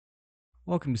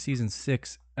Welcome to Season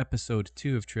 6, Episode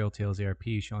 2 of Trail Tales ARP.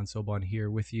 Sean Sobon here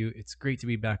with you. It's great to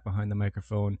be back behind the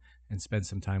microphone and spend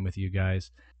some time with you guys.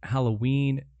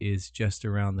 Halloween is just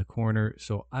around the corner,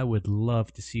 so I would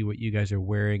love to see what you guys are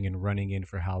wearing and running in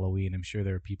for Halloween. I'm sure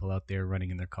there are people out there running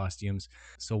in their costumes.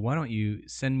 So why don't you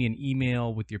send me an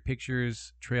email with your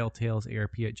pictures,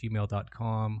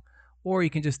 trailtalesarp@gmail.com, or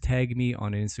you can just tag me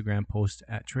on an Instagram post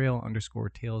at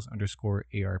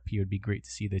trail_tales_ARP. It would be great to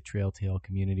see the Trail Tale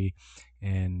community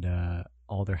and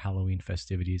all their Halloween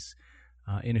festivities.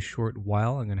 In a short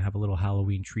while, I'm going to have a little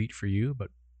Halloween treat for you. But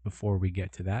before we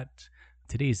get to that,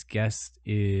 today's guest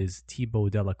is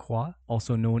Thibaut Delacroix,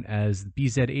 also known as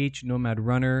BZH Nomad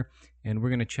Runner. And we're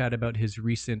going to chat about his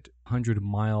recent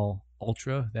 100-mile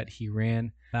ultra that he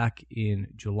ran back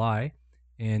in July.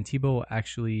 And Thibaut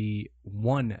actually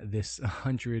won this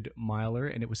 100-miler,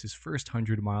 and it was his first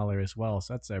 100-miler as well.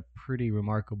 So that's a pretty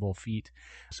remarkable feat.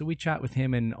 So we chat with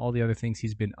him and all the other things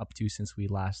he's been up to since we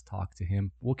last talked to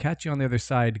him. We'll catch you on the other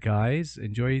side, guys.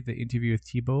 Enjoy the interview with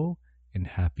Thibaut, and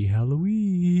happy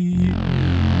Halloween!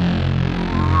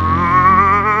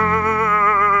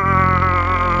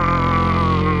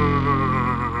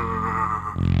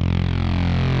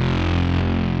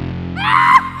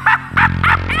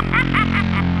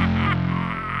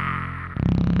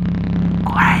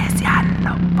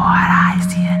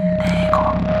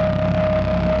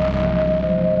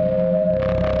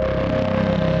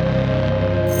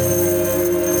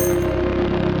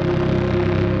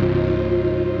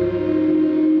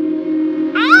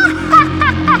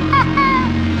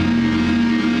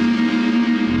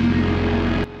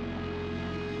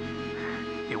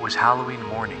 Halloween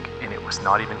morning, and it was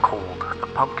not even cold. The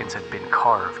pumpkins had been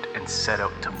carved and set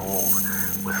out to mold.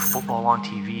 With football on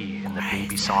TV and the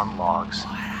baby sawn logs,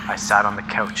 I sat on the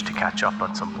couch to catch up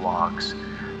on some blogs.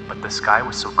 But the sky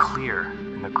was so clear,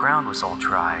 and the ground was all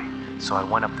dry, so I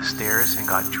went up the stairs and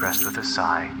got dressed with a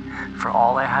sigh. For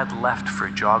all I had left for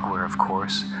jogwear, of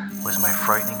course, was my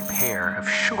frightening pair of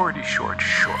shorty short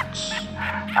shorts.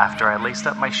 After I laced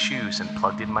up my shoes and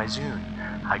plugged in my Zune,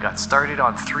 I got started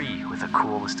on 3 with a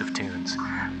cool list of tunes,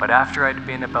 but after I'd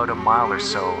been about a mile or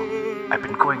so, I'd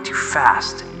been going too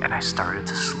fast and I started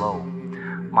to slow.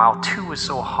 Mile 2 was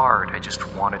so hard I just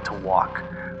wanted to walk,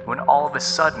 when all of a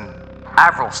sudden,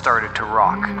 Avril started to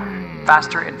rock.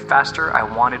 Faster and faster I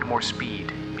wanted more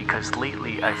speed, because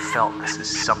lately I felt this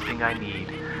is something I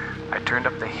need. I turned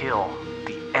up the hill,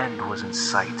 the end was in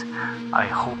sight. I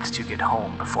hoped to get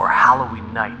home before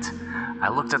Halloween night. I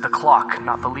looked at the clock,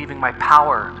 not believing my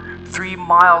power. 3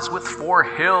 miles with 4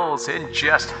 hills in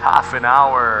just half an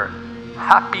hour.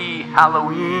 Happy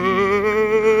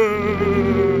Halloween!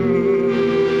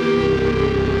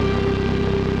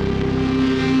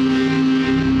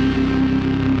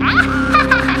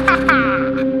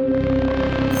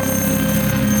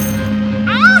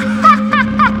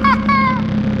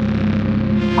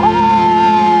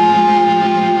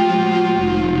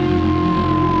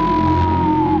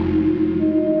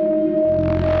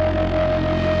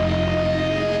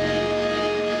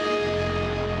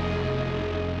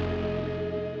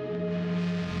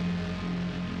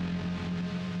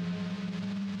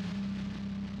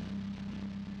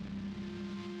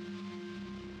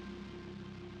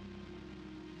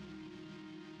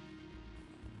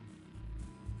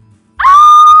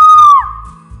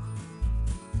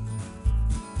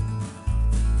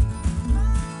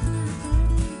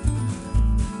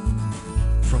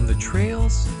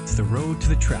 Trails to the road to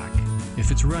the track.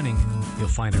 If it's running, you'll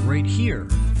find it right here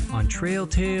on Trail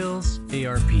Tales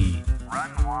ARP.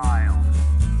 Run wild.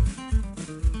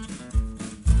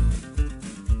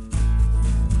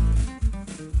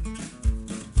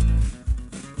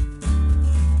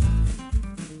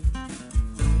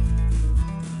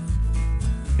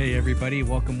 Hey everybody,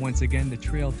 welcome once again to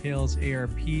Trail Tales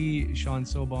ARP. Sean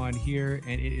Sobon here,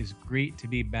 and it is great to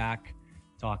be back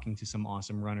talking to some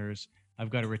awesome runners. I've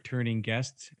got a returning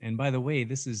guest, and by the way,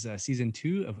 this is season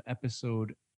 6 of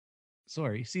episode 2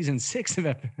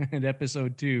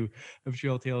 of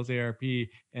Trail Tales ARP,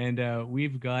 and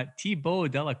we've got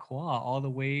Thibaut Delacroix all the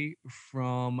way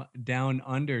from down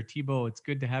under. Thibaut, it's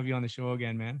good to have you on the show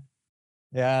again, man.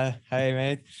 Yeah, hi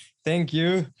mate. Thank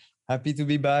you. Happy to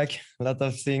be back. A lot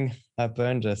of things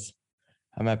happened.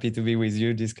 I'm happy to be with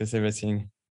you, discuss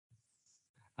everything.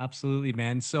 Absolutely,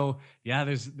 man. So yeah,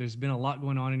 there's been a lot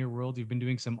going on in your world. You've been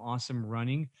doing some awesome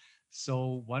running.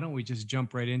 So why don't we just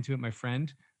jump right into it, my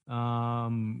friend?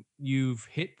 You've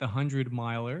hit the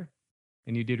 100-miler,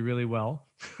 and you did really well.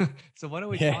 So why don't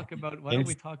we talk about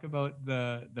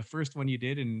the first one you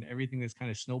did and everything that's kind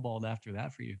of snowballed after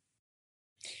that for you?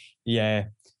 Yeah.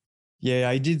 Yeah,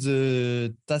 I did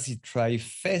the Tacit Tri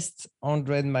Fest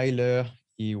 100 miler.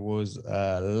 It was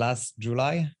last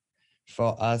July.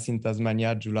 For us in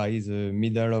Tasmania, July is the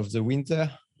middle of the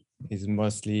winter. It's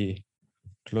mostly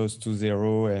close to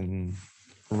zero and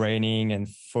raining and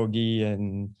foggy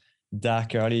and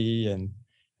dark early and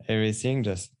everything.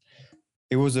 Just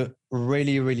it was a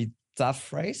really, really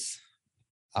tough race.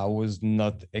 I was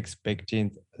not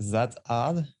expecting that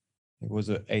hard. It was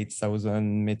a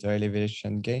 8,000 meter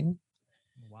elevation gain.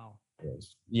 Wow.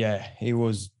 Yeah, it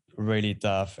was really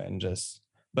tough and just,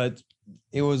 but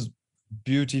it was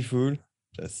beautiful.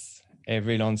 Just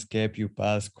every landscape you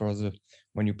pass across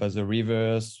when you pass the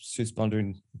rivers,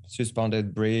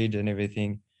 suspended bridge and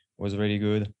everything was really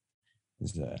good.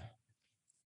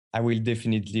 I will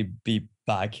definitely be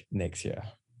back next year.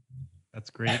 That's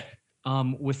great.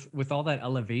 With all that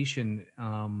elevation,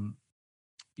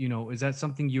 is that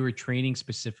something you were training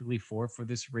specifically for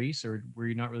this race, or were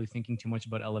you not really thinking too much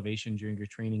about elevation during your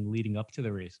training leading up to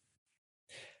the race?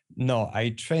 No, I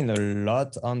train a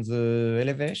lot on the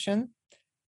elevation.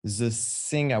 The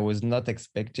thing I was not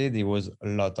expected, it was a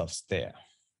lot of stair.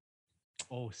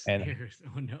 Oh, And stairs.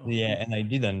 Oh no. yeah, and I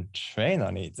didn't train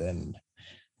on it, and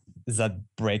that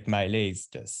break my legs.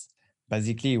 Just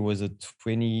basically, it was a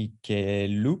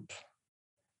 20K loop.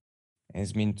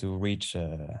 It's meant to reach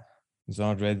the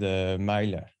 100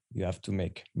 mile. You have to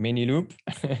make many loop.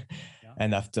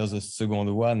 And after the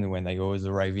second one, when I was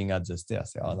arriving at the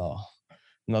stairs, I said, oh no,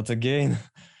 not again.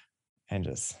 And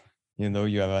just,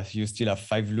 you still have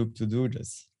 5 loop to do.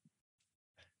 Just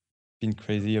been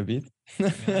crazy a bit.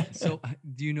 So,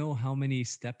 do you know how many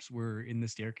steps were in the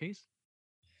staircase?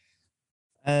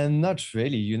 And not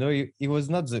really, it was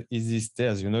not the easy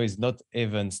stairs, it's not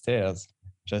even stairs.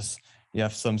 Just you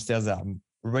have some stairs that are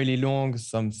really long,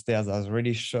 some stairs are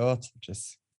really short.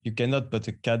 Just you cannot put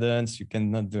a cadence, you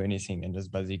cannot do anything, and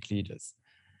just basically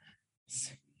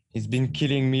it's been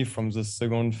killing me from the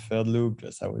second, third loop.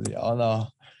 Just I was like, oh no,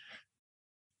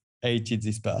 I hated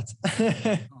this part.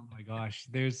 Oh my gosh,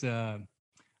 there's no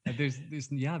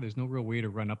real way to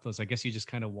run up those. I guess you just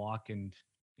kind of walk and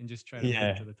just try to make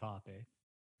it to the top, eh?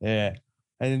 Yeah,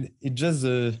 and it's just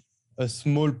a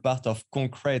small part of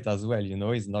concrete as well.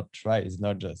 It's not dry. It's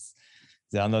not just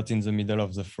they are not in the middle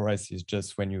of the forest. It's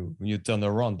just when you turn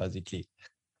around basically,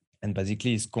 and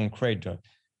basically it's concrete.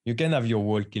 You can have your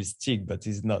wall kill stick, but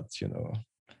it's not.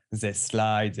 They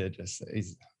slide.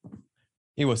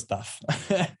 It was tough.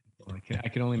 I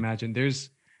can only imagine.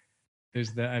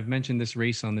 I've mentioned this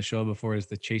race on the show before, is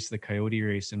the Chase the Coyote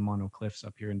race in Mono Cliffs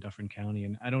up here in Dufferin County.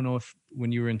 And I don't know if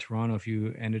when you were in Toronto, if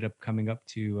you ended up coming up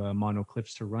to Mono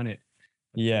Cliffs to run it.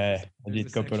 Yeah, I did a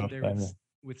couple of times.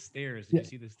 With stairs. Did you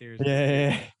see the stairs?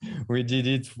 Yeah, we did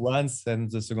it once, and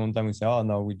the second time we said, "Oh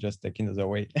no, we just take another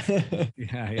way."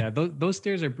 Yeah. Those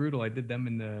stairs are brutal. I did them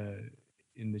in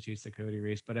the Chase the Coyote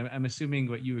race, but I'm assuming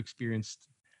what you experienced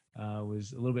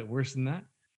was a little bit worse than that.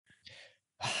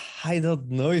 I don't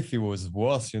know if it was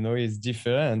worse, it's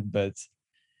different, but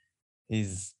it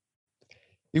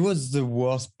was the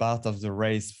worst part of the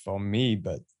race for me,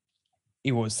 but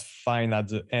it was fine at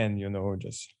the end,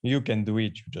 just you can do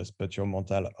it. You just put your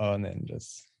mental on and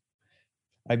just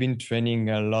I've been training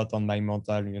a lot on my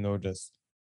mental, just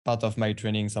part of my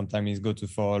training sometimes is go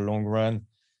for a long run.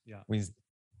 Yeah.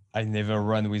 I never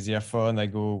run with earphone. I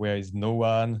go where is no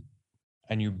one,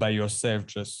 and you by yourself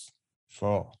just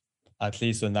for at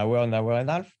least an hour and a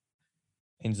half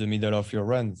in the middle of your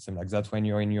run. Something like that. When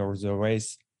you're in the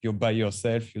race, you're by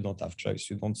yourself. You don't have choice.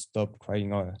 You don't stop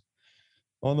crying.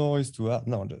 Oh no, it's too hard.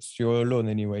 No, just you're alone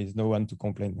anyways. No one to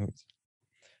complain with.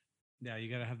 Yeah, you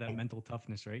gotta have that mental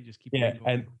toughness, right? Just keep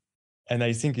going. And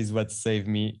I think is what saved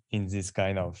me in this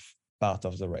kind of part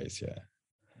of the race. Yeah.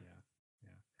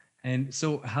 And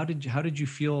so how did you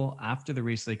feel after the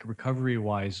race, like recovery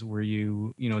wise? Were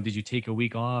you, did you take a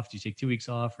week off? Did you take 2 weeks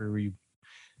off, or were you,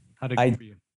 how did it go for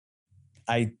you?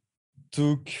 I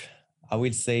took, I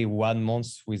will say 1 month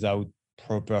without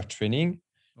proper training.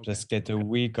 Okay. Just get a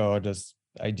week, or just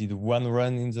I did 1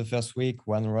 run in the first week,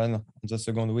 1 run on the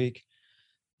second week,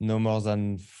 no more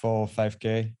than 4 or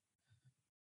 5K.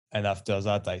 And after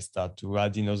that, I start to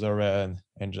add another run,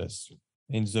 and just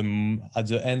at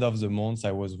the end of the month,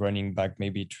 I was running back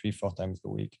maybe 3-4 times a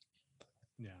week.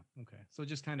 Yeah. Okay. So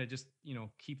just kind of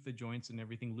keep the joints and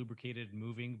everything lubricated and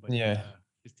moving, but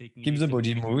just keep the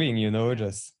body moving,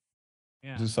 just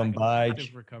do some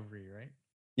bike recovery, right?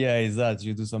 Yeah, is that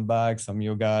you do some bike, some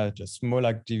yoga, just small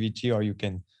activity, or you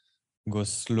can go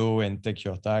slow and take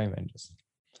your time and just.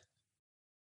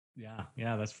 Yeah,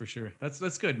 that's for sure.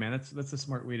 That's good, man. That's a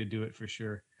smart way to do it for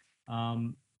sure.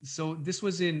 So it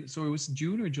was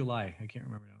June or July? I can't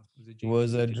remember now. Was it It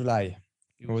was JP? July.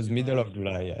 It It was was middle July. of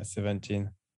July, yeah, 17.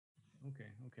 Okay,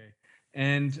 okay.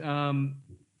 And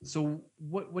so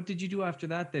what did you do after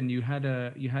that then? You had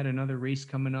another race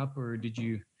coming up, or did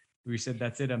you where you said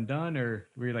that's it, I'm done, or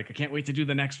were you like, I can't wait to do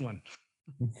the next one?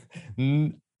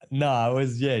 No, I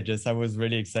was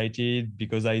really excited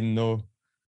because I know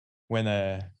when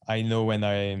I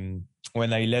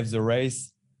left the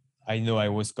race, I know I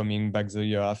was coming back the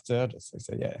year after. Just I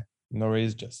said, yeah, no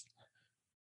race, just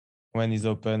when it's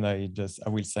open, I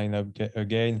will sign up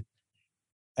again.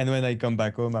 And when I come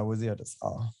back home, I was here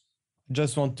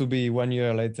just want to be 1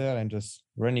 year later and just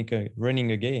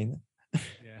running again.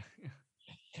 Yeah.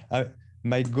 I,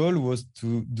 my goal was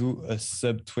to do a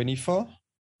sub 24,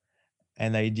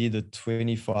 and I did a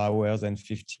 24 hours and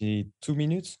 52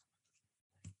 minutes.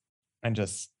 And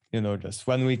just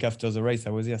 1 week after the race, I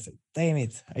was here. I said, damn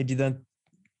it, I didn't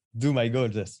do my goal.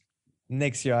 Just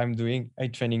next year, I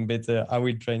training better. I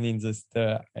will train in the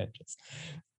star. And just,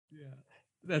 Yeah.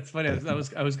 That's funny.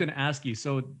 I was going to ask you.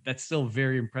 So that's still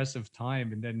very impressive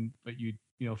time. And then, but you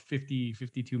know, 50,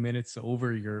 52 minutes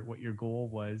over what your goal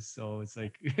was. So it's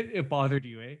like, it bothered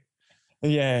you, eh?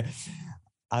 yeah.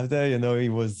 After, it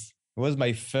was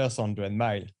my first 100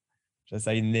 mile. Just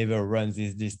I never run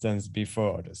this distance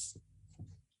before. Just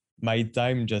my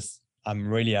time, just I'm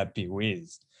really happy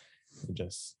with.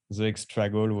 Just the extra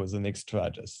goal was an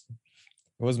extra. Just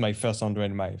it was my first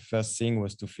 100 mile. First thing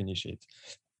was to finish it.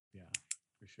 Yeah,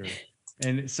 for sure.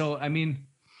 And so, I mean,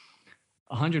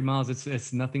 100 miles,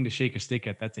 it's nothing to shake a stick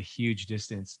at. That's a huge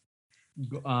distance.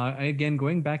 Again,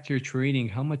 going back to your training,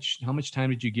 how much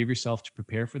time did you give yourself to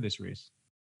prepare for this race?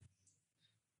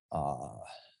 Uh,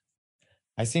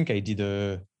 I think I did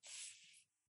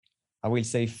I will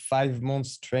say 5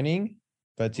 months training,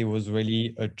 but it was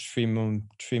really a 3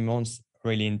 months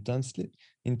really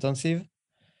intensive.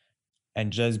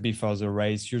 And just before the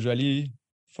race, usually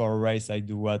for a race, I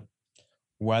do what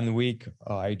 1 week,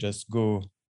 or I just go a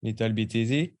little bit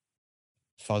easy.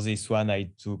 For this one, I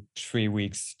took 3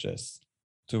 weeks just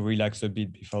to relax a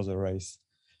bit before the race.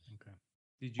 Okay.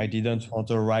 Did I you? didn't want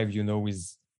to arrive,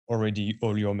 with already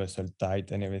all your muscle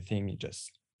tight and everything.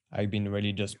 I've been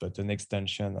really just put an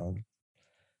extension on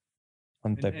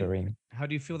And tapering. how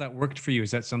do you feel that worked for you? Is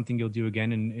that something you'll do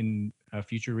again in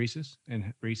future races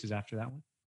and races after that one?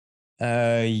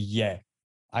 Yeah,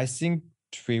 I think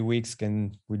 3 weeks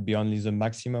would be only the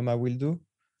maximum I will do.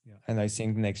 Yeah. And I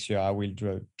think next year I will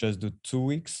just do 2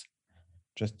 weeks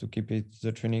just to keep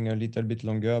the training a little bit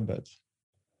longer. But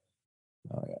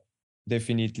yeah,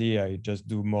 definitely I just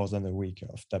do more than a week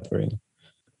of tapering.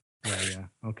 Yeah.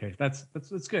 Okay. That's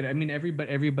good. I mean,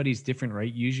 everybody's different,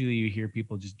 right? Usually you hear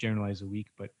people just generalize a week,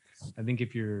 but I think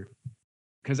if you're,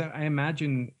 because I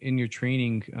imagine in your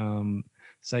training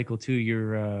cycle too,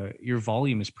 your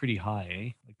volume is pretty high,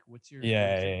 eh? Like what's your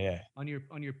Yeah. on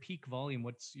your peak volume,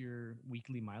 what's your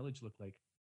weekly mileage look like?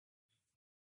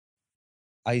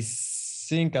 I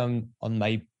think I'm on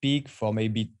my peak for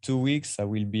maybe 2 weeks. I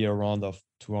will be around of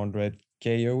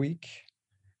 200K a week.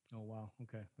 Oh wow.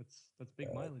 Okay. That's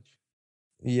big mileage.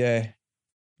 Yeah.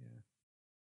 Yeah.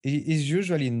 It is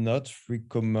usually not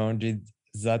recommended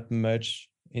that much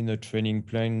in a training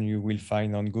plan you will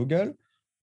find on Google,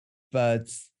 but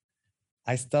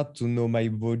I start to know my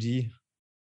body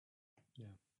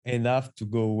enough to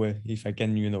go away if I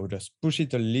can, just push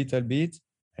it a little bit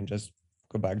and just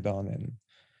go back down.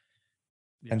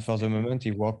 And for the moment,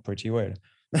 it worked pretty well.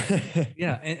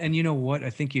 Yeah, and you know what? I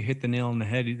think you hit the nail on the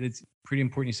head. It's pretty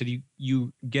important. You said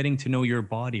you getting to know your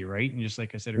body, right? And just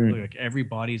like I said earlier, like every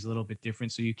body is a little bit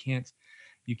different, so you can't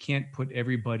put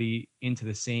everybody into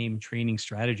the same training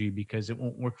strategy because it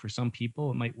won't work for some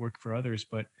people. It might work for others,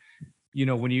 but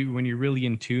when you're really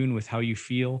in tune with how you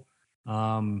feel,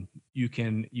 you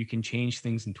can change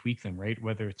things and tweak them, right?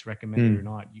 Whether it's recommended or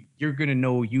not, you're going to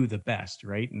know you the best,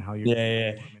 right? And how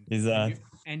you're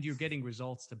and you're getting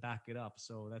results to back it up,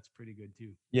 so that's pretty good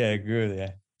too. Yeah, good.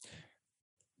 Yeah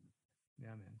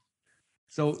man.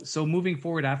 So moving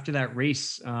forward after that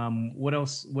race, what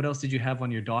else did you have on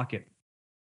your docket?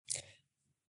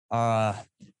 I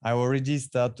already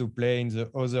start to play in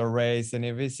the other race and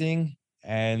everything,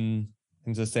 and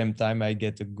in the same time I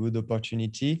get a good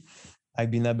opportunity.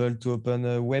 I've been able to open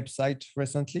a website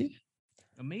recently.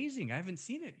 Amazing. I haven't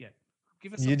seen it yet.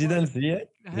 Give us You didn't see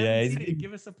it? I haven't seen it.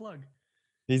 Give us a plug.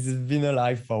 It's been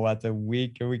alive for what, a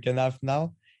week and a half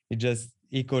now. It's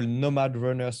called Nomad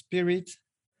Runner Spirit.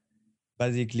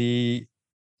 Basically,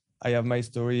 I have my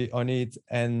story on it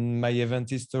and my event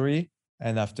history.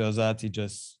 And after that,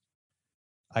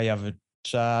 I have a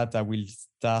chat. I will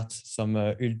start some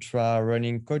ultra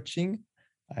running coaching.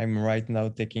 I'm right now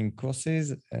taking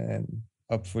courses, and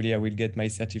hopefully I will get my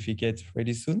certificate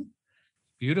pretty soon.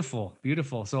 Beautiful,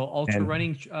 beautiful. So ultra And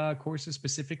running courses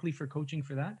specifically for coaching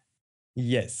for that?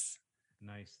 yes,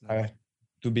 Nice, nice.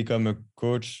 to become a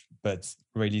coach, but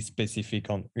really specific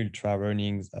on ultra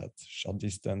running, that short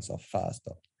distance or fast.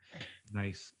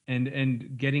 Nice.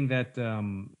 And getting that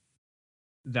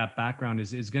that background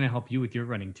is going to help you with your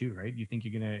running too, right? You think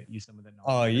you're going to use some of that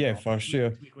Oh knowledge to yeah, help for tweak, sure.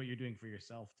 tweak what you're doing for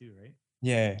yourself too, right?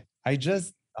 Yeah, I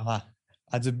just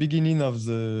at the beginning of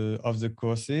the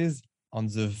courses on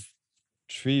the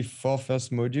 3, 4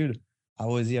 first module, I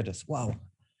was here just wow.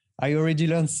 I already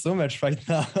learned so much right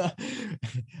now.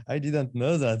 I didn't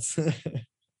know that.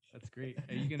 That's great.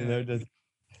 Are you You gonna know, just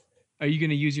are you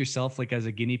gonna use yourself like as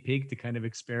a guinea pig to kind of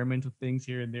experiment with things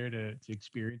here and there to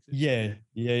experience it?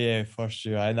 yeah, for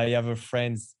sure. And I have a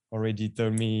friend already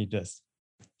told me just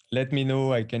let me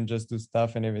know. I can just do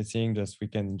stuff and everything. Just we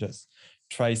can just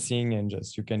try thing and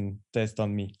just you can test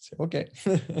on me. So, okay.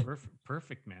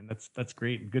 Perfect, man. That's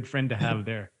great. Good friend to have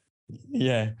there.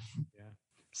 Yeah. Yeah.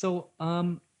 So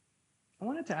I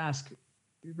wanted to ask,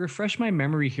 refresh my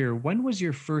memory here. When was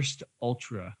your first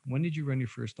ultra? When did you run your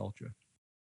first ultra?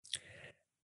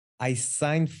 I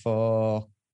signed for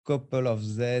couple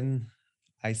of them.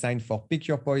 I signed for Pick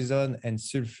Your Poison and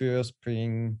Sulphur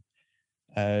Spring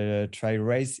Trail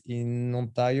Race in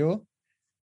Ontario.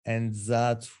 And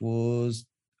that was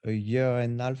a year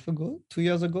and a half ago, 2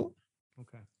 years ago.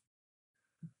 Okay.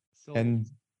 So And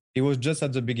it was just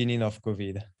at the beginning of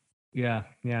COVID. yeah,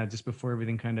 just before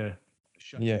everything kind of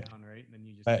shut Yeah. down, right? And then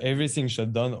you just Everything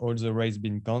shut down, all the race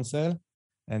been canceled.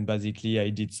 And basically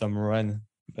I did some run,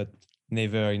 but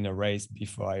never in a race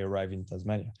before I arrived in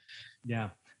Tasmania. Yeah.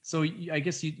 So I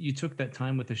guess you took that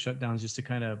time with the shutdowns just to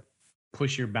kind of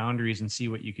push your boundaries and see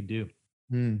what you could do.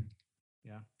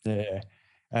 Yeah. Yeah.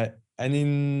 And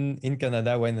in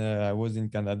Canada, when I was in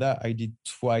Canada, I did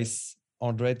twice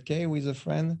 100K with a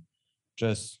friend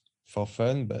just for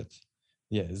fun. But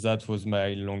yeah, that was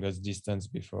my longest distance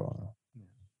before. Yeah.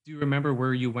 Do you remember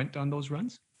where you went on those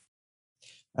runs?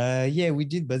 Yeah, we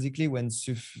did basically when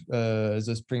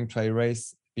the spring trail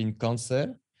race been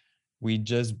canceled. We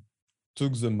just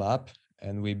took the map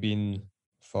and we've been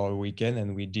for a weekend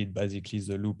and we did basically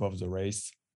the loop of the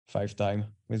race 5 times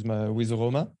with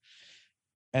Roma.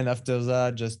 And after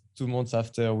that, just 2 months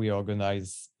after, we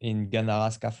organized in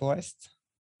Ganaraska Forest.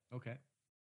 Okay.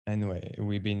 Anyway,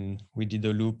 we did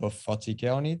a loop of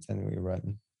 40K on it, and we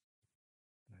run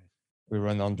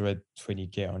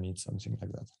 120K on it, something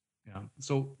like that. Yeah.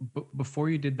 So before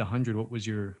you did the 100, what was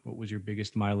your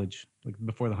biggest mileage like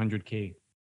before the 100K?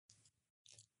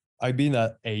 I've been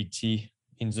at 80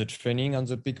 in the training on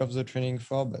the peak of the training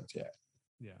for, but yeah.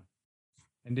 Yeah.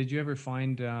 And did you ever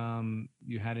find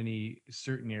you had any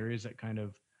certain areas that kind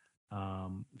of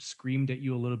screamed at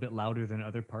you a little bit louder than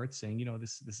other parts, saying, you know,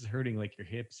 this is hurting, like your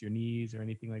hips, your knees, or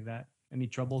anything like that? Any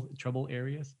trouble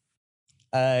areas?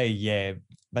 Yeah.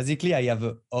 Basically, I have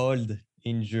an old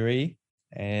injury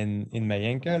and in my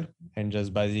ankle, and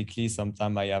just basically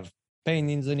sometimes I have pain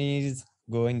in the knees,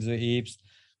 go in the hips,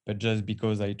 but just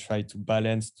because I try to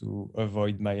balance to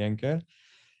avoid my ankle.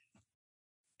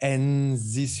 And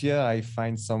this year I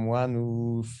find someone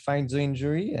who finds the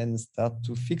injury and start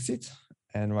to fix it.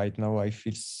 And right now I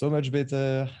feel so much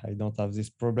better. I don't have this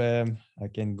problem. I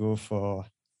can go for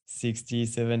 60,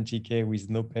 70K with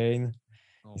no pain.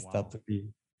 Oh, It wow. start to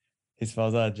be, it's for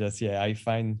that just, yeah, I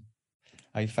find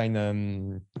a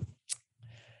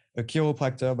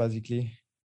chiropractor basically.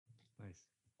 Nice.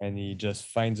 And he just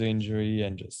finds the injury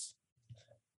and just,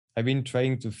 I've been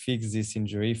trying to fix this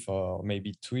injury for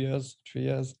maybe 2 years, 3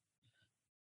 years,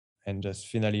 and just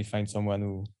finally find someone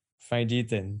who find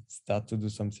it and start to do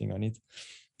something on it.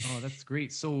 Oh, that's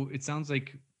great. So it sounds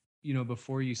like, you know,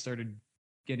 before you started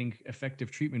getting effective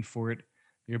treatment for it,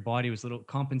 your body was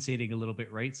compensating a little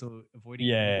bit, right? So avoiding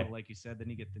the ankle, like you said, then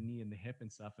you get the knee and the hip and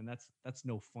stuff, and that's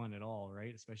no fun at all,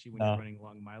 right? Especially when you're running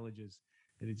long mileages,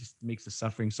 it just makes the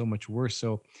suffering so much worse.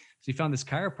 So you found this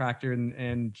chiropractor,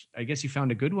 and I guess you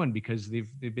found a good one because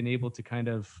they've been able to kind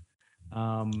of,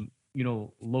 you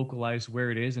know, localize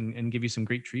where it is and give you some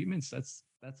great treatments. That's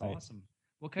Right. awesome.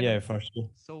 What kind of for sure.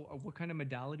 so what kind of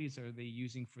modalities are they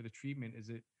using for the treatment?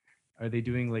 Are they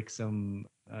doing like some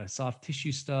soft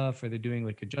tissue stuff? Are they doing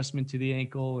like adjustment to the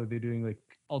ankle? Are they doing like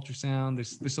ultrasound?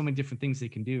 There's so many different things they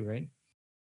can do, right?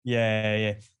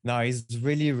 Yeah. No, it's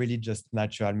really just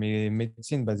natural.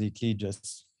 Medicine basically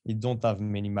just, it don't have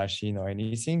many machine or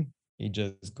anything. It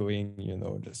just going, you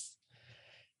know, just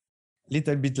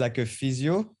little bit like a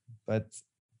physio, but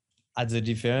at the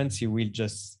difference, he will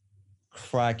just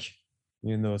crack,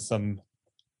 you know, some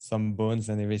bones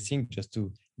and everything just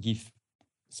to give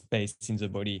space in the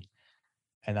body.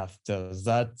 And after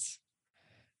that,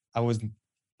 I was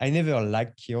I never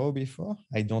liked Kiro before.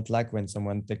 I don't like when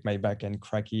someone take my back and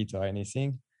crack it or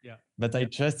anything. Yeah. But I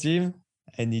trust him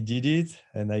and he did it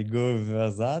and I go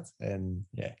over that and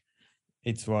yeah,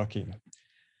 it's working.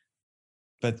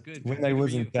 But Good. when I Good for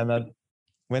was in you.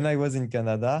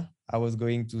 Canada, I was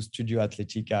going to Studio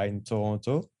Atletica in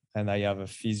Toronto and I have a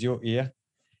physio here.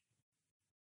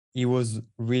 He was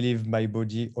relieve my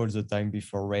body all the time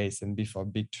before race and before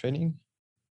big training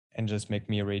and just make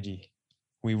me ready.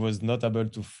 We was not able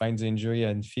to find the injury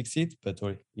and fix it, but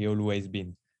he always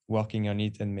been working on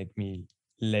it and make me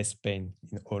less pain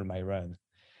in all my run.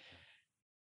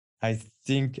 I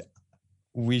think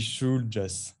we should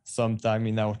just sometime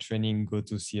in our training go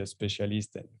to see a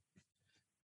specialist. And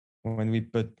when we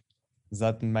put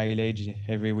that mileage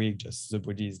every week, just the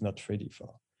body is not ready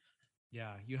for.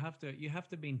 Yeah, you have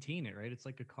to maintain it, right? It's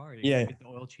like a car. You gotta Yeah, get the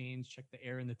oil change, check the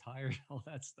air in the tires, all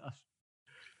that stuff.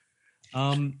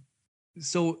 Um,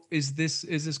 so is this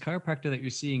chiropractor that you're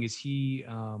seeing, is he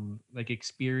like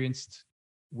experienced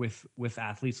with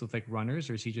athletes, with like runners,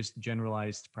 or is he just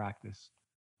generalized practice?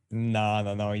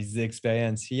 no. His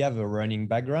experience. He have a running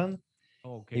background.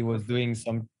 Oh, okay, He was perfect. doing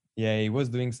some. Yeah, he was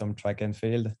doing some track and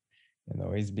field.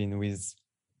 He's been with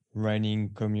running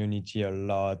community a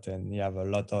lot, and he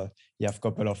have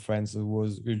couple of friends who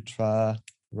was ultra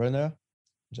runner.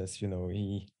 Just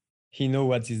he know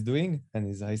what he's doing,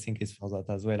 and I think it's for that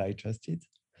as well. I trust it.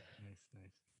 Nice,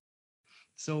 nice.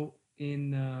 So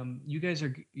in you guys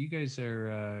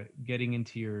are getting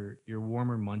into your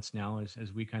warmer months now,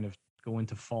 as we kind of go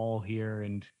into fall here,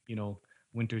 and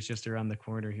winter's just around the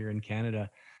corner here in Canada.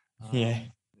 Yeah,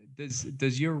 Um,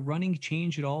 does your running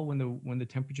change at all when the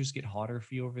temperatures get hotter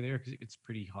for you over there? Because it gets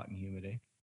pretty hot and humid, eh?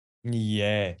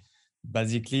 yeah.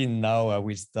 Basically, now I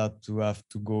will start to have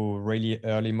to go really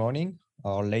early morning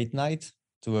or late night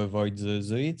to avoid the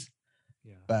heat.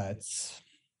 Yeah. But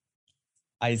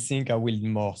I think I will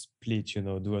more split,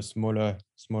 do a small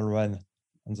run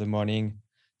in the morning,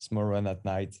 small run at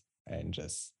night, and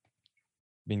just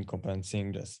been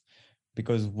compensating just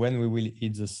because when we will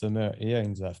hit the summer here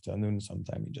in the afternoon,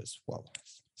 sometimes it just wow,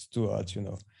 it's too hot, You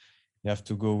have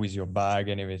to go with your bag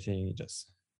and everything.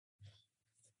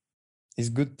 It's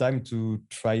good time to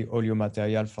try all your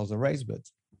material for the race, but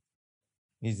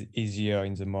it's easier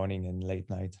in the morning and late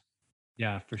night.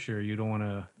 Yeah, for sure. You don't want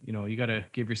to, you got to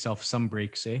give yourself some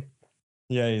breaks, eh?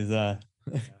 Yeah, it's Yeah,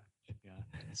 yeah.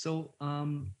 So,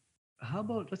 how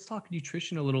about let's talk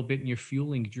nutrition a little bit and your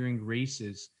fueling during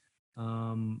races.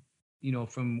 Um,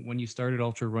 from when you started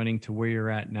ultra running to where you're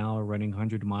at now, running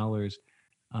 100 milers.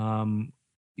 Um,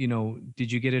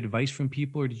 did you get advice from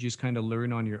people, or did you just kind of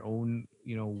learn on your own?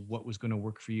 What was going to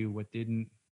work for you, what didn't?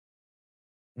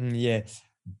 yeah.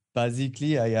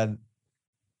 Basically,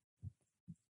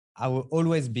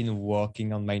 always been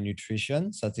working on my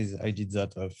nutrition. That is, I did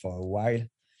that for a while.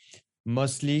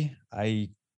 Mostly, I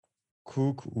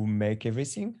cook or make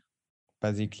everything.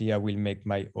 Basically, I will make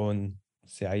my own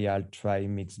cereal try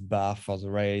mix bar for the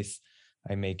race.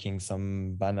 I'm making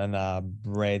some banana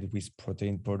bread with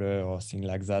protein powder or thing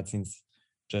like that, since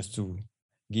just to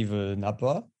give an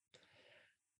upper.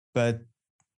 But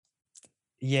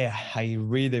yeah, I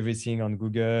read everything on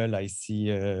Google. I see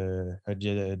a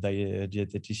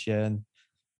dietitian,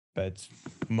 but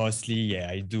mostly, yeah,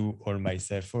 I do all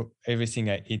myself. Everything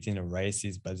I eat in a race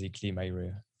is basically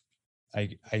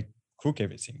I cook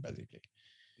everything basically.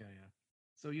 Yeah, yeah.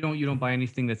 So you don't buy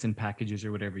anything that's in packages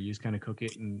or whatever. You just kind of cook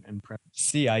it and prep.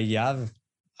 See,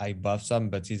 I bought some,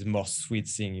 but it's more sweet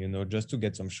thing, just to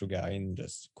get some sugar in,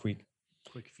 just Quick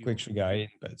quick fuel. sugar in.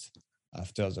 But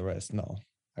after the rest, no,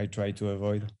 I try to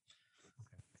avoid.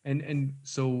 And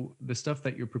so the stuff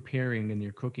that you're preparing and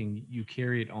you're cooking, you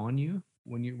carry it on you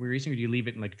when you're racing, or do you leave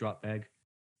it in like drop bag?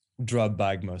 Drop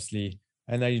bag mostly.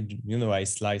 And I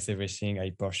slice everything,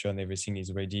 I portion everything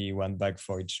is ready, one bag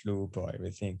for each loop or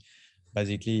everything.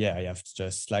 Basically, yeah, I have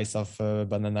just slice of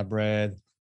banana bread.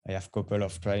 I have couple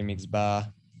of try mix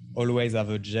bar. Always have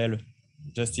a gel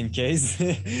just in case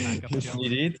Backup if gel.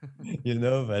 needed,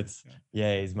 But Yeah.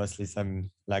 yeah, it's mostly some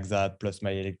like that plus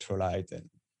my electrolyte.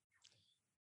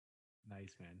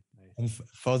 Nice, man. Nice. And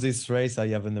for this race, I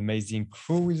have an amazing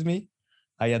crew with me.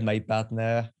 I had my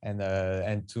partner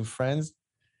and two friends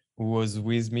who was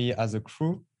with me as a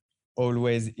crew,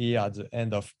 always here at the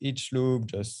end of each loop.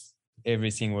 Just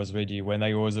everything was ready. When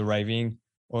I was arriving,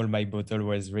 all my bottle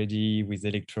was ready with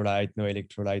electrolyte, no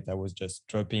electrolyte. I was just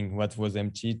dropping what was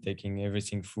empty, taking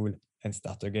everything full and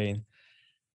start again.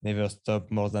 Never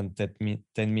stop more than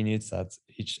 10 minutes at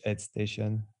each aid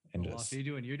station. Oh And wow. So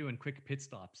just, you're doing quick pit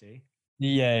stops, eh?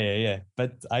 Yeah.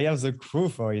 But I have the crew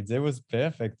for it. They was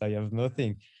perfect. I have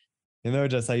nothing.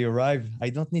 Just I arrive. I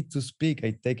don't need to speak.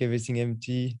 I take everything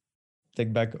empty,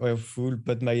 take back oil full,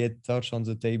 put my head touch on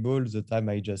the table. The time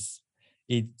I just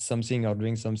eat something or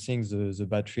drink something, the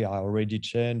battery are already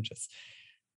changed.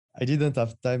 I didn't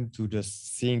have time to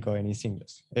just think or anything.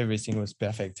 Just everything was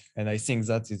perfect. And I think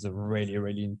that is a really,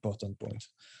 really important point.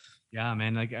 Yeah,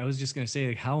 man. Like I was just gonna say,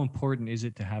 like how important is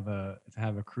it to have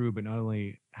a crew, but not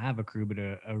only have a crew, but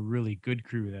a really good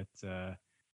crew that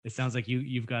it sounds like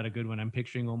you've got a good one. I'm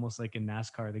picturing almost like in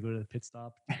NASCAR, they go to the pit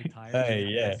stop, do the tires, and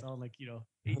Yeah. that's all like,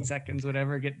 8 seconds,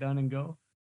 whatever, get done and go.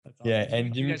 That's Yeah. awesome.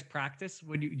 And Do you guys practice?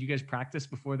 Do you guys practice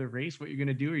before the race what you're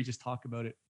gonna do, or you just talk about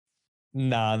it?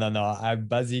 no. I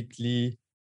basically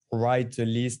write a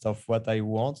list of what I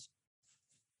want,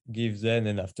 give them,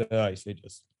 and after I say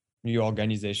just new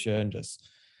organization, just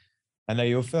and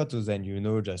I offer to them,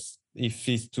 just if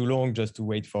it's too long just to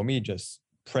wait for me, just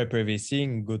prep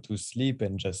everything, go to sleep,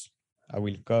 and just I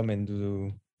will come and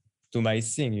do my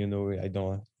thing. I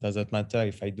don't doesn't matter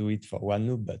if I do it for one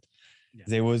loop, but Yeah.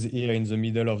 they was here in the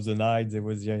middle of the night, they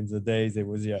was here in the day, they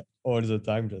was here all the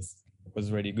time. Just it was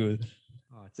really good.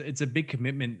 Oh, it's a big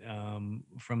commitment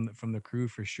from the crew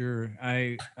for sure.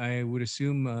 I would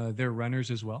assume they're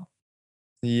runners as well.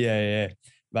 Yeah.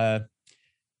 But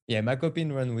yeah, my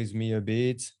copine run with me a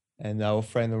bit, and our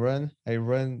friend run. I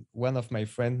run. One of my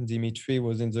friend Dimitri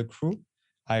was in the crew.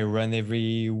 I run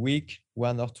every week,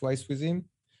 one or twice with him.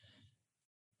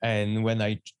 And when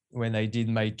I did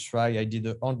my try, I did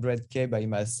 100K by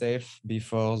myself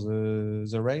before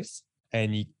the race,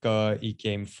 and he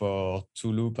came for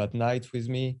two loop at night with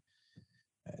me,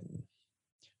 and,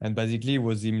 and basically it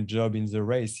was him job in the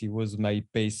race. He was my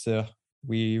pacer.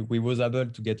 We was able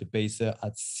to get a pacer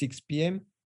at 6 p.m.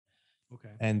 Okay.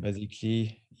 and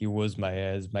basically he was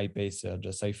my pacer.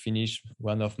 Just I finished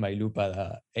one of my loop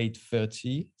at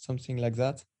 8:30, something like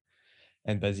that,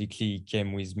 and basically he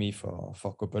came with me for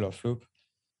a couple of loop.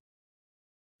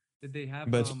 Did they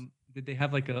have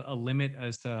But like a limit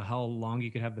as to how long you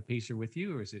could have the pacer with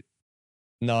you, or is it?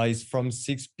 no, it's from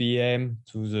 6 p.m.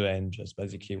 to the end, just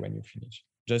basically Okay. when you finish,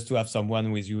 just to have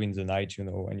someone with you in the night,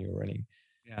 when you're running.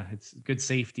 Yeah, it's good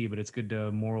safety, but it's good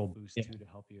moral boost Yeah, too to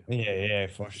help you. yeah,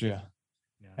 for sure.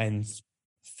 Yeah. And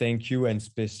thank you and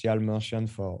special mention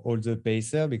for all the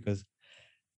pacer, because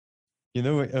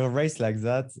a race like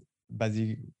that,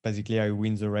 basically I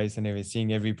win the race and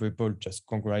everything. Every people just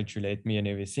congratulate me and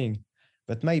everything.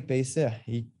 But my pacer,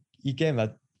 he came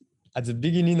at the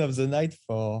beginning of the night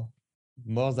for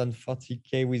more than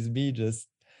 40K with me, just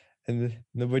and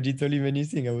nobody told him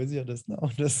anything. I was here just now.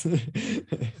 Just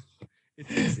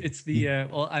It's the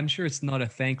well, I'm sure it's not a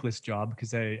thankless job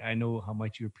because I know how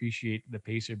much you appreciate the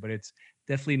pacer, but it's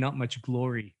definitely not much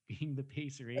glory being the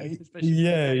pacer, eh? Especially for the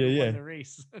Yeah, guy who won yeah, the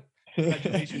race. yeah.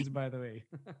 Congratulations, by the way.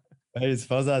 It's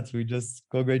for that. We just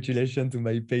congratulations to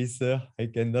my pacer. I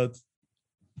cannot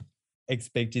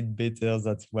expect it better.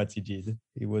 That's what he did.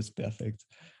 He was perfect.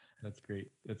 That's great.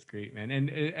 That's great, man.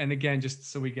 And again, just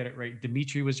so we get it right,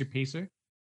 Dimitri was your pacer.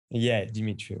 Yeah,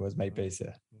 Dimitri was my Oh,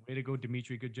 pacer. way to go,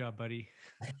 Dimitri. Good job, buddy.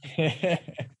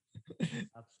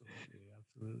 Absolutely,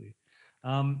 absolutely.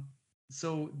 Um,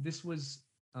 so this was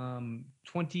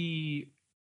 20.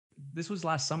 This was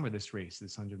last summer. This race,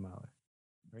 this 100 miler,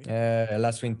 right?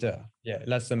 Last winter. Yeah,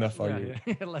 last summer for Yeah, you.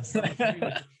 yeah. Last summer for me.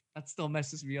 That still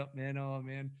messes me up, man. Oh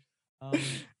man.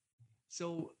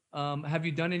 Have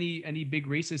you done any big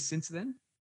races since then?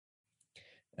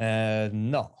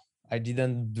 No, I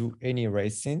didn't do any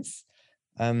race since.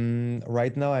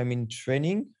 Right now I'm in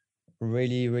training,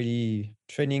 really, really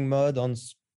training mode on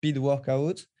speed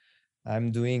workout.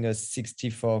 I'm doing a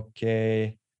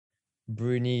 64K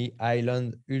Bruni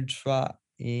Island Ultra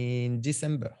in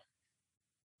December.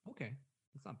 Okay,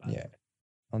 that's not bad. Yeah,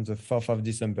 on the 4th of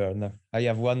December. No, I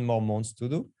have one more month to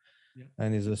do. Yeah,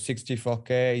 And it's a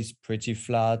 64K. It's pretty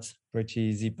flat, pretty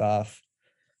easy path,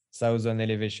 1,000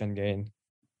 elevation gain.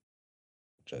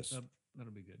 Just,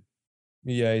 that'll be good.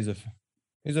 yeah,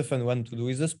 it's a fun one to do.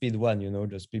 It's a speed one,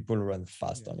 just people run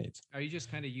fast Yeah. on it. Are you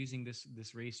just kind of using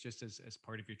this race just as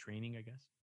part of your training, I guess?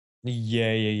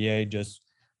 Yeah. Just,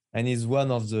 and it's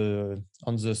one of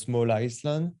on the small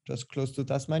island, just close to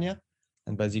Tasmania.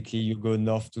 And Okay. basically you go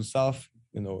north to south,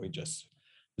 it just,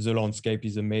 the landscape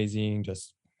is amazing.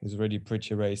 Just, it's really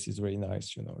pretty race. It's really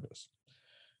nice, Oh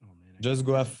man, I just can't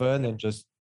go wait. have fun and just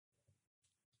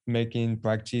making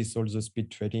practice all the speed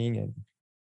training. And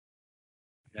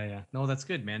Yeah. No, that's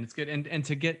good, man. It's good. And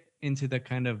to get into the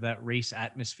kind of that race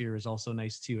atmosphere is also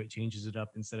nice too. It changes it up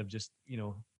instead of just,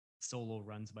 solo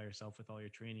runs by yourself with all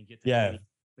your training. Get to yeah, feel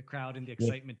the crowd and the yeah,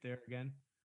 excitement there again.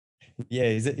 Yeah,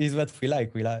 is what we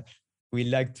like. We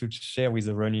like to share with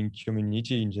the running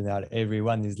community in general.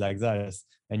 Everyone is like that,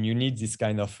 and you need this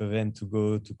kind of event to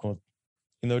go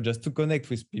to, just to connect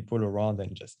with people around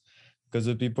and just because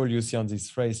the people you see on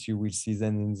this race, you will see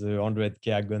them in the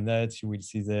 100K Argonauts. You will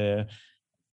see the,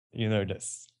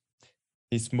 just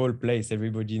this small place.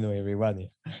 Everybody know everyone.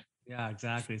 Yeah. Yeah,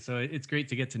 exactly. So it's great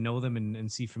to get to know them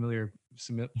and see familiar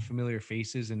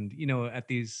faces, and at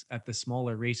the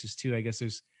smaller races too. I guess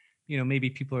there's maybe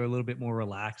people are a little bit more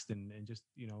relaxed and just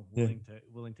Yeah.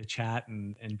 willing to chat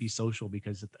and be social,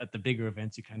 because at the bigger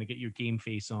events you kind of get your game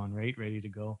face on, right, ready to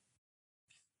go.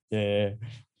 Yeah.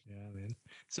 Yeah, man.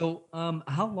 So,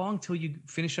 how long till you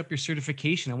finish up your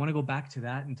certification? I want to go back to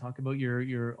that and talk about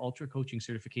your ultra coaching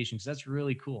certification, because that's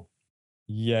really cool.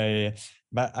 Yeah, yeah, yeah.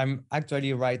 But I'm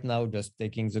actually right now just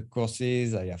taking the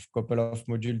courses. I have a couple of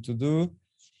modules to do.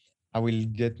 I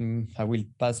will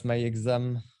pass my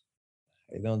exam.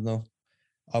 I don't know,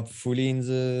 hopefully in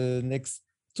the next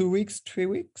 2 weeks, 3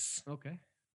 weeks. Okay.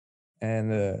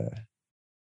 And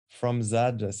from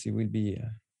that, just it will be,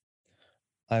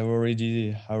 I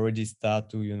already start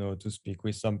to, to speak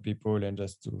with some people and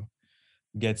just to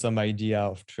get some idea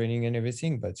of training and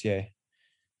everything. But yeah,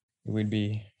 will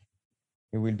be,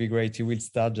 it will be great. It will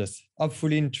start just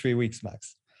hopefully in 3 weeks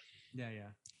max. Yeah,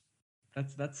 yeah.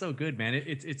 That's so good, man.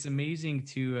 It's amazing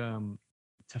to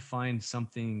find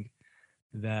something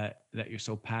that you're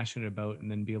so passionate about,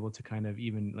 and then be able to kind of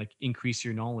even like increase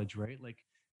your knowledge, right? Like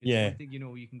it's one Yeah. thing,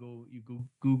 you go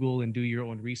Google and do your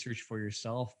own research for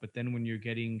yourself, but then when you're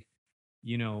getting,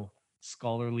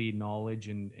 scholarly knowledge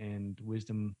and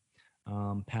wisdom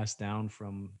passed down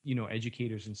from,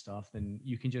 educators and stuff, then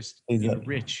you can just Exactly.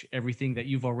 enrich everything that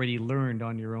you've already learned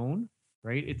on your own,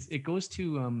 right? It goes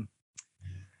to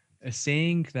a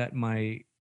saying that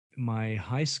my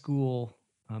high school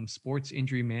sports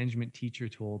injury management teacher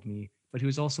told me, but he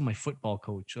was also my football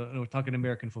coach. We're talking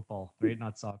American football, right?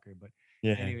 Not soccer. But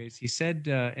Yeah. anyways, he said,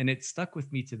 and it stuck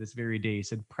with me to this very day. He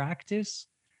said, "Practice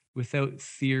without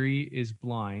theory is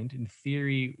blind, and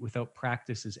theory without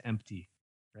practice is empty."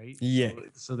 Right. Yeah.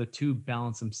 So the two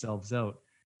balance themselves out.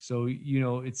 So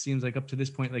it seems like up to this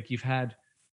point, like you've had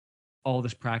all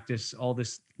this practice, all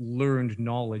this learned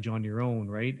knowledge on your own,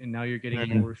 right? And now you're getting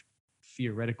Mhm. more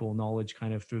theoretical knowledge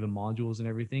kind of through the modules and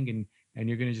everything, and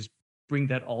you're going to just bring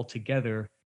that all together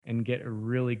and get a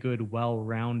really good,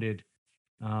 well-rounded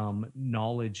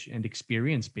knowledge and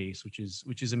experience base, which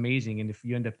is amazing. And if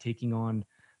you end up taking on,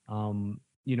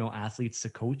 athletes to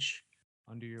coach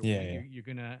under your Yeah. wing, Yeah. you're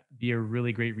gonna be a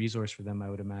really great resource for them, I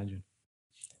would imagine.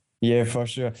 Yeah, for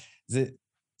sure.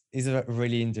 It's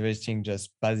really interesting.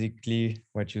 Just basically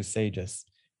what you say, just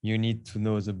you need to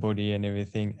know the body and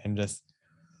everything. And just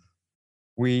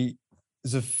we,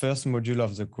 the first module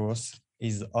of the course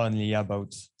is only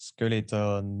about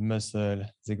skeleton, muscle.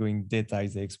 They go in detail.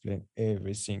 They explain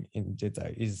everything in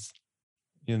detail. Is,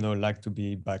 like to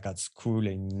be back at school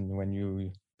and when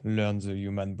you learn the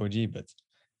human body, but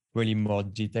really more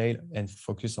detail and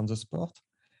focus on the sport.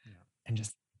 Yeah. And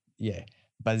just, yeah,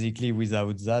 basically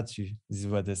without that, this is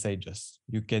what they say, just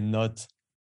you cannot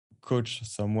coach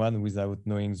someone without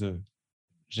knowing the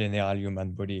general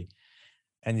human body.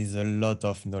 And it's a lot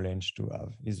of knowledge to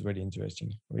have. It's really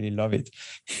interesting. Really love it.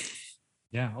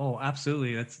 Yeah. Oh,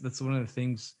 absolutely. That's one of the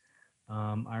things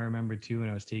I remember too when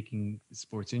I was taking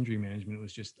sports injury management. It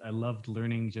was just I loved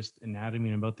learning just anatomy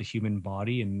and about the human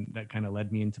body, and that kind of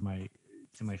led me into my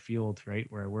field, right,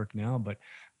 where I work now. But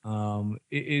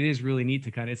it is really neat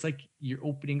to kind of, it's like you're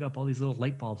opening up all these little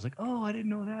light bulbs, like, oh, I didn't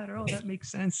know that, or oh, that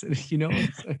makes sense. It's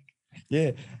like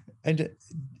Yeah. And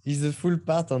is a full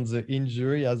part on the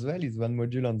injury as well. Is one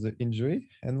module on the injury.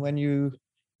 And when you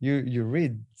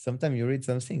read, sometimes you read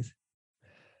some things.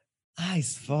 Ah,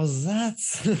 it's for that.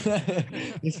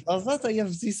 It's for that I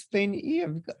have this pain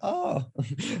here. Oh, I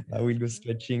yeah, will go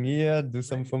stretching here, do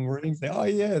some right. foam rolling. Say, oh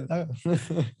yeah, you know.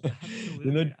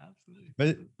 Absolutely, absolutely.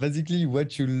 But basically,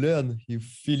 what you learn, you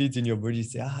feel it in your body.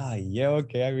 Say, ah, yeah,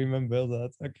 okay, I remember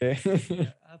that. Okay.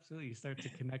 Yeah, absolutely. You start to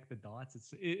connect the dots.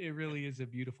 It really is a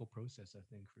beautiful process, I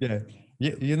think, for Yeah.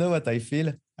 sure. You know what I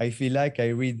feel? I feel like I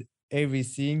read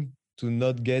everything to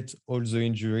not get all the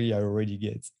injury I already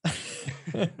get.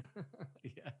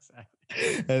 Yeah,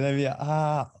 exactly. And I mean,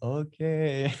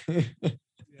 okay.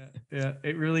 Yeah, yeah.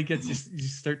 It really gets you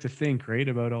start to think, right,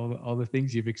 about all the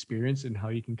things you've experienced and how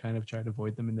you can kind of try to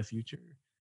avoid them in the future.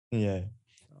 Yeah,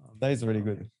 that is really Oh,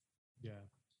 good. yeah.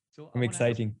 So I I'm want to ask.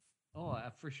 exciting. Oh,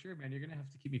 for sure, man. You're gonna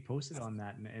have to keep me posted on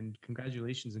that, and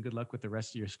congratulations and good luck with the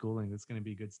rest of your schooling. That's gonna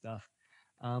be good stuff.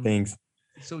 Um, Thanks.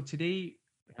 so today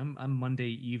I'm Monday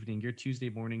evening. You're Tuesday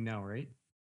morning now, right?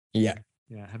 Yeah.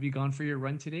 Yeah. Have you gone for your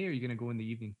run today, or are you gonna go in the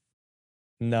evening?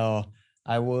 No,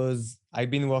 I've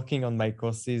been working on my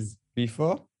courses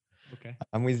before. Okay.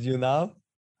 I'm with you now.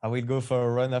 I will go for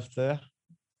a run after,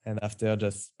 and after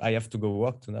just I have to go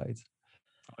work tonight.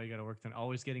 Oh, you gotta work then.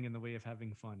 Always getting in the way of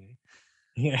having fun, eh?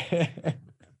 Yeah.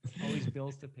 Always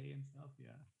bills to pay and stuff.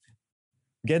 Yeah.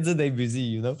 Get the day busy,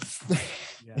 you know?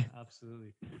 Yeah,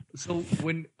 absolutely. So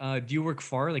when do you work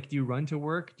far? Like, do you run to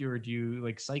work? Do you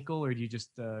like cycle, or do you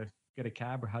just get a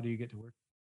cab, or how do you get to work?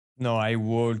 No, I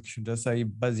walk. Just I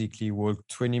basically walk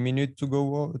 20 minutes to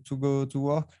go to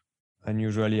work. And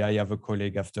usually I have a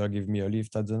colleague after give me a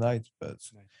lift at the night, but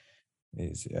Nice.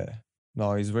 it's yeah.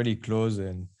 No, it's really close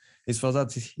and it's for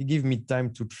that it give me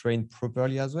time to train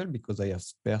properly as well because I have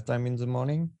spare time in the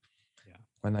morning. Yeah.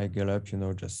 When I get up,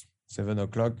 just 7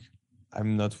 o'clock,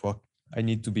 I'm not work. I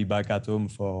need to be back at home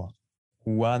for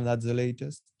 1 at the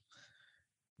latest.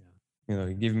 Yeah.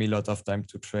 It give me a lot of time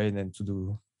to train and to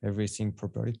do everything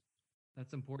properly.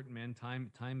 That's important, man.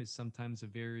 Time is sometimes a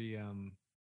very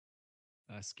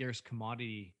scarce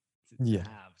commodity to Yeah.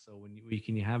 have. So when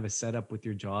you have a setup with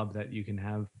your job that you can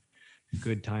have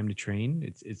good time to train,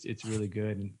 it's really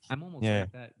good. And I'm almost Yeah.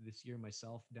 like that this year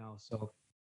myself now. So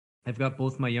I've got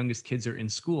both my youngest kids are in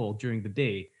school during the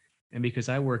day. And because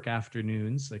I work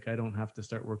afternoons, like I don't have to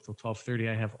start work till 12:30,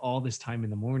 I have all this time in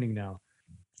the morning now.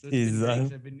 So it's been Is great.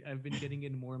 'Cause I've been getting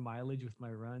in more mileage with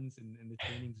my runs, and the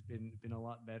training's been a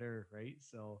lot better, right?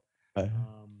 So uh,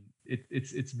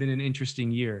 it's been an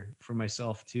interesting year for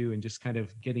myself too, and just kind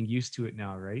of getting used to it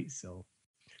now, right? So,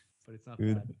 but it's not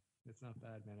good. bad. It's not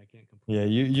bad, man. I can't Yeah,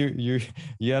 complain.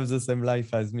 you have the same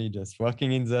life as me, just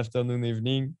working in the afternoon,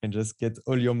 evening, and just get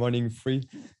all your morning free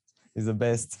is the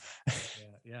best.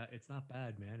 Yeah, yeah, it's not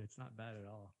bad, man. It's not bad at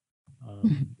all.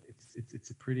 It's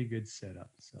a pretty good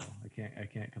setup, so I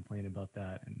can't complain about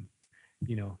that. And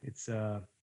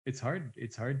it's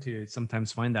hard to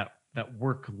sometimes find that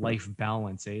work life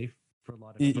balance, eh? For a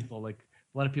lot of I- people, like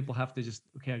a lot of people have to just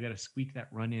okay, I got to squeak that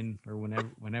run in or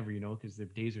whenever because their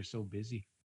days are so busy.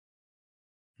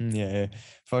 yeah,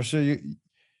 for sure.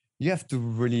 You have to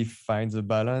really find the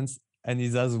balance, and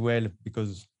it's as well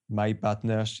because my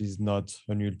partner, she's not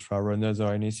an ultra runner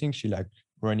or anything. She like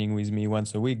running with me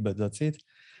once a week, but that's it.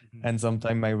 Mhm. And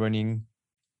sometimes my running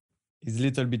is a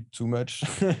little bit too much.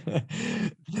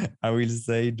 I will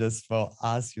say just for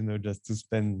us, just to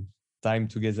spend time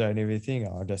together and everything,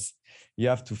 or just you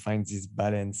have to find this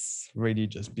balance really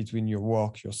just between your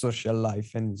work, your social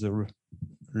life, and the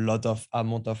lot of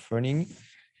amount of running.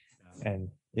 Yeah.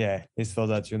 And yeah, it's for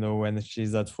that, when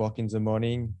she's at work in the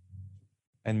morning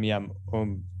and me, I'm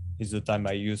home, is the time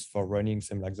I use for running,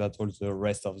 same like that. All the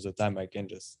rest of the time I can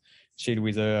just chill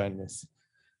with her and just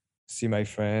see my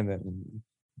friend and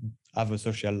have a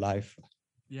social life.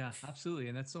 Yeah, absolutely.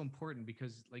 And that's so important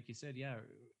because like you said, yeah,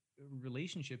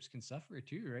 relationships can suffer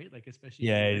too, right? Like especially if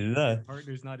Yeah, your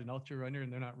partner's not an ultra runner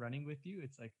and they're not running with you,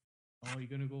 it's like, oh, you're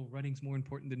gonna go running's more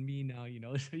important than me now.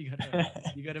 So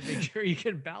you gotta make sure you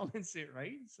can balance it,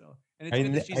 right? So and it's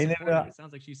good that she's I supportive. never, It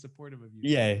sounds like she's supportive of you.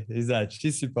 yeah, is that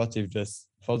she's supportive. Just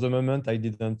for the moment, I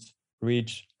didn't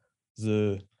reach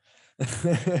the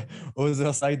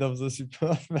other side of the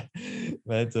support,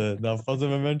 but no, for the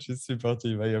moment, she's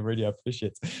supportive. I really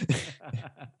appreciate.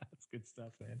 That's good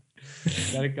stuff,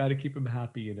 man. Gotta keep them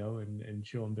happy, and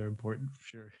show them they're important for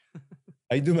sure.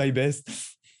 I do my best.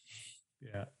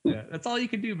 Yeah, yeah. That's all you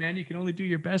can do, man. You can only do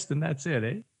your best, and that's it,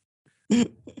 eh?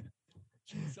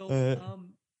 So, Uh,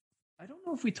 I don't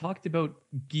know if we talked about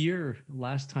gear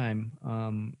last time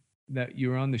that you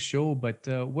were on the show, but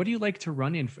what do you like to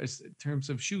run in terms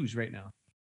of shoes right now?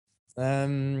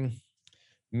 um,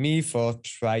 Me for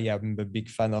try, I'm a big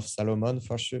fan of Salomon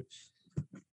for sure.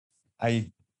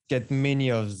 I get many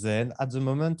of them. At the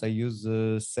moment, I use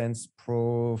the Sense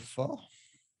Pro 4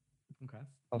 Okay.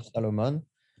 of Salomon,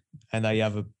 and I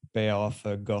have a pair of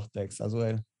Gore-Tex as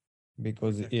well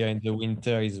because Gore-Tex. here in the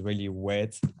winter is really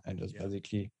wet and just Yeah.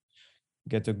 basically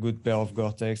get a good pair of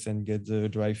Gore-Tex and get the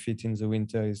dry fit in the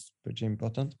winter is pretty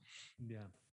important. Yeah.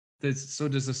 Does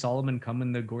the Solomon come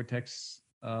in the Gore-Tex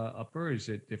upper, or is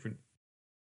it different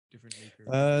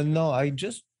maker? No, I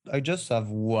just have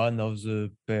one of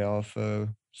the pair of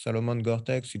Salomon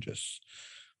Gore-Tex.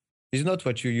 It's not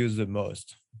what you use the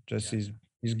most. Just Yeah.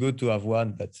 is good to have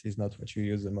one, but it's not what you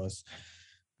use the most.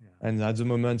 Yeah. And at the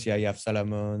moment, yeah, I have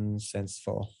Salomon Sense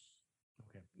 4.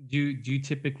 Okay. Do you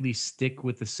typically stick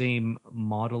with the same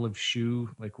model of shoe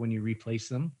like when you replace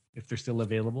them if they're still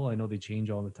available? I know they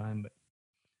change all the time, but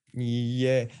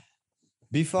Yeah.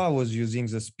 Before I was using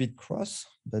the Speed Cross,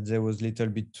 but they was a little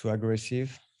bit too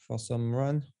aggressive for some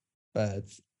run. But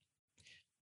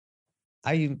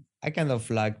I kind of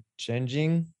like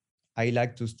changing. I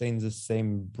like to stay in the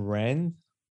same brand,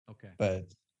 Okay. but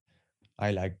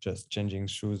I like just changing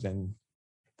shoes and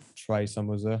try some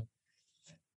other.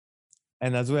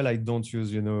 And as well, I don't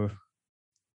use,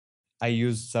 I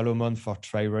use Salomon for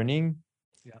try running,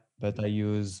 Yeah. but I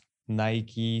use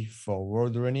Nike for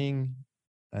road running,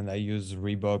 and I use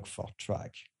Reebok for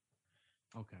track.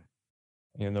 Okay.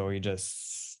 It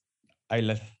just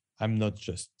I'm not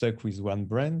just stuck with one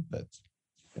brand, but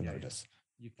Yeah. just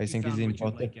I You think it's found what you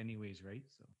important. like anyways, right?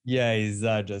 So Yeah, is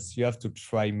that just you have to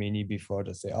try many before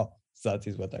to say, oh, that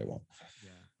is what I want.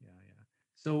 yeah.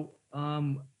 So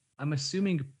I'm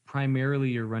assuming primarily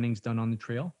your running's done on the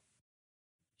trail.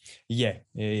 Yeah.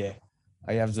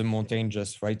 I have the mountain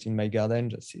just right in my garden.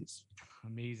 Just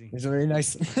Amazing. it's very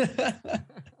nice.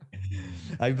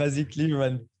 I basically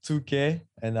run 2K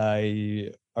and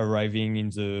I arriving in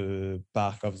the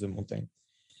park of the mountain.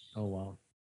 Oh wow.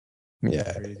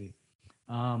 Yeah. Crazy.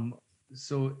 Um,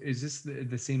 so is this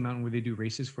the same mountain where they do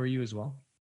races for you as well?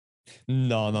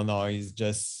 No. It's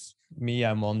just me.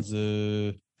 I'm on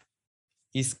the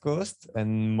East Coast,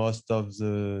 and most of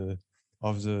the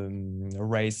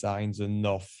race are in the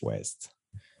Northwest.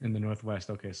 In the Northwest.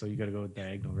 Okay, so you got to go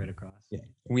diagonal right across. Yeah,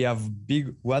 we have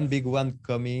big one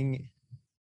coming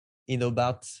in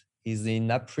about is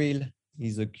in April.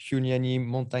 Is a Cunyani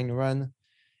mountain run.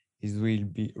 It will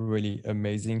be really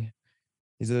amazing.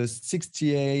 It's a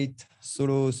 68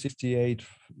 solo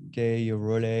 68K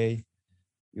relay.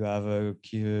 You have a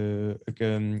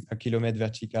kilometer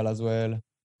vertical as well,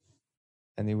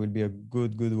 and it will be a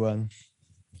good one.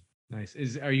 Nice.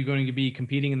 Are you going to be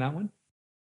competing in that one?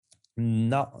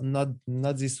 No,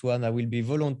 not this one. I will be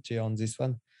volunteer on this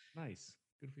one. Nice.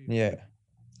 Good for you. Yeah.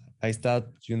 I start,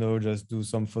 just do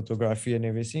some photography and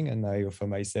everything, and I offer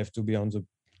myself to be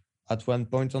at one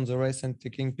point on the race and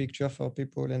taking picture for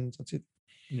people, and that's it.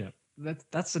 Yeah,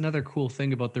 that's another cool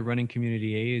thing about the running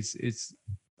community. Is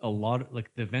a lot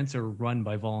like the events are run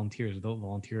by volunteers. Without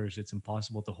volunteers, it's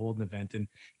impossible to hold an event, and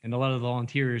a lot of the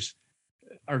volunteers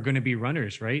are going to be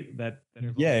runners, right? That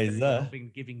are helping,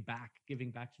 giving back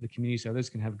to the community, so others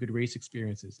can have good race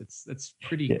experiences. That's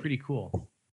pretty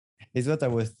cool. It's what I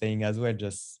was saying as well.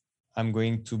 Just I'm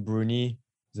going to Bruni,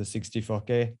 the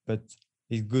 64K, but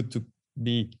it's good to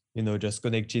be, just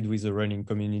connected with the running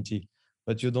community.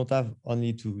 But you don't have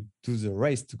only to do the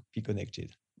race to be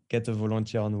connected. Get a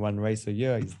volunteer on one race a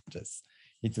year is just,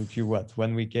 it took you what,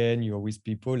 one weekend, you're with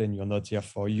people and you're not here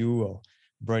for you or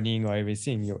running or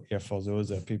everything, you're here for the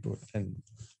other people. And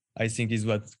I think is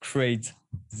what creates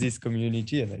this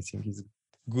community. And I think it's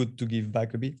good to give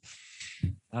back a bit.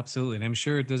 Absolutely. And I'm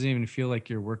sure it doesn't even feel like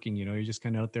you're working, you're just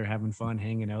kind of out there having fun,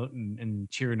 hanging out and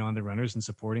cheering on the runners and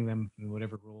supporting them in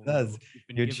whatever role.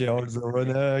 You cheer on the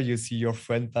runner, you see your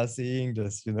friend passing,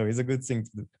 just, it's a good thing to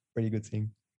do. Pretty good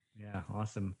thing. Yeah.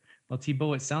 Awesome. Well,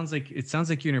 Thibaut, it sounds like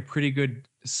you're in a pretty good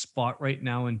spot right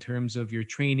now in terms of your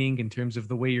training, in terms of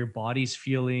the way your body's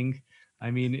feeling. I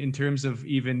mean, in terms of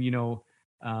even,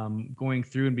 going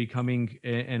through and becoming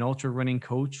an ultra running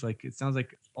coach, like it sounds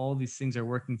like all these things are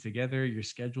working together. Your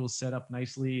schedule's set up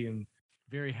nicely, and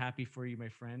very happy for you, my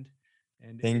friend.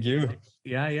 And thank you.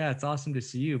 Yeah, it's awesome to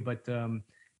see you. But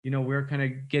we're kind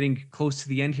of getting close to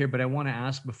the end here. But I want to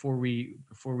ask before we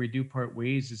do part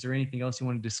ways, is there anything else you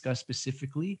want to discuss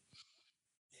specifically?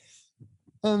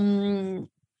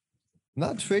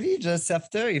 Not really. Just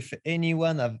after, if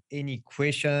anyone have any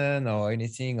question or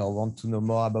anything, or want to know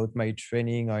more about my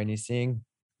training or anything,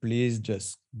 please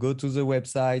just go to the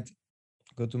website,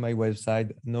 go to my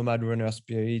website, Nomad Runner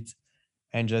Spirit,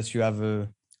 and just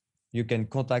you can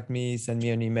contact me, send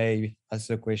me an email, ask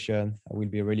a question. I will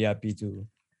be really happy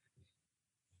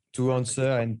to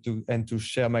answer and to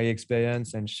share my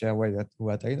experience and share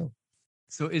what I know.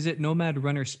 So is it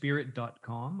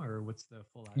nomadrunnerspirit.com or what's the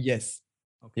full address? Yes.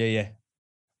 Okay. Yeah.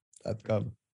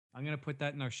 .com. I'm going to put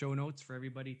that in our show notes for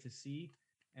everybody to see.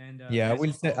 And I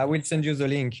will send you the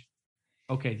link.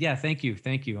 Okay. Yeah. Thank you.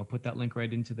 I'll put that link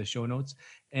right into the show notes.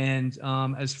 And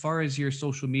as far as your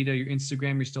social media, your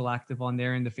Instagram, you're still active on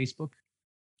there and the Facebook?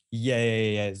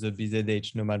 Yeah. The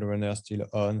BZH Nomad Runner still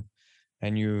on.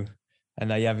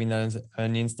 And I have an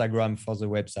Instagram for the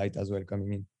website as well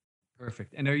coming in.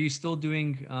 Perfect. And are you still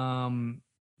doing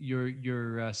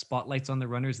your spotlights on the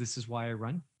runners? This is why I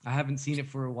run. I haven't seen it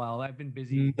for a while. I've been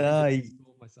busy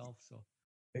myself. So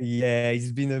yeah,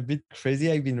 it's been a bit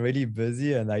crazy. I've been really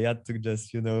busy, and I had to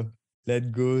just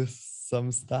let go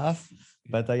some stuff.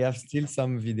 But I have still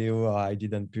some video I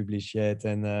didn't publish yet,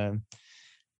 and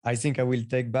I think I will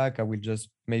take back. I will just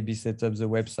maybe set up the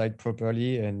website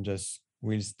properly and just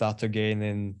we'll start again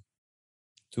and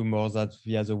do more that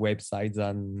via the website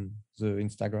than the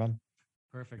Instagram.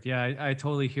 Perfect. Yeah, I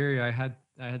totally hear you. I had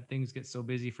things get so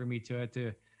busy for me too. I had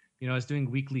to, I was doing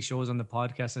weekly shows on the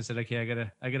podcast. I said, okay,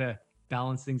 I gotta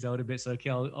balance things out a bit. So okay,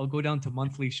 I'll go down to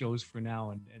monthly shows for now,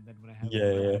 and then when I have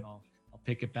time, I'll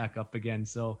pick it back up again.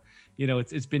 So,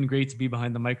 it's been great to be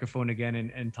behind the microphone again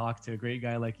and talk to a great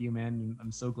guy like you, man.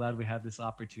 I'm so glad we had this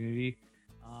opportunity.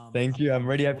 Thank you. I'm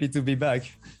really happy to be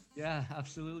back. Yeah,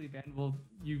 absolutely, man. Well,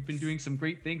 you've been doing some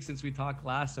great things since we talked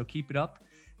last, so keep it up.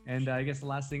 And I guess the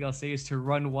last thing I'll say is to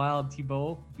run wild,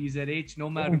 Thibaut, BZH,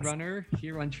 Nomad Runner,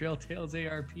 here on Trail Tales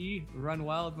ARP. Run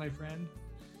wild, my friend.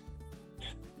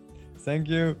 Thank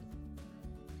you.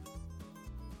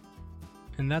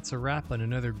 And that's a wrap on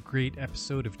another great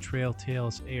episode of Trail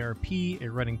Tales ARP, a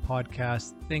running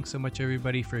podcast. Thanks so much,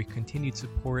 everybody, for your continued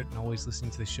support and always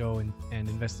listening to the show and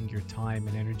investing your time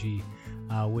and energy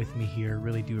with me here.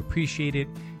 Really do appreciate it.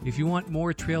 If you want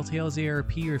more Trail Tales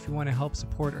ARP, or if you want to help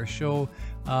support our show,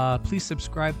 please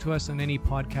subscribe to us on any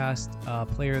podcast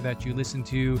player that you listen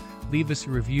to. Leave us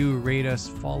a review, rate us,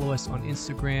 follow us on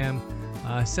Instagram.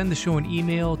 Send the show an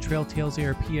email,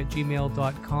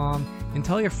 trailtalesarp@gmail.com, and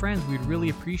tell your friends. We'd really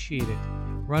appreciate it.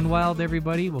 Run wild,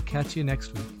 everybody. We'll catch you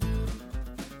next week.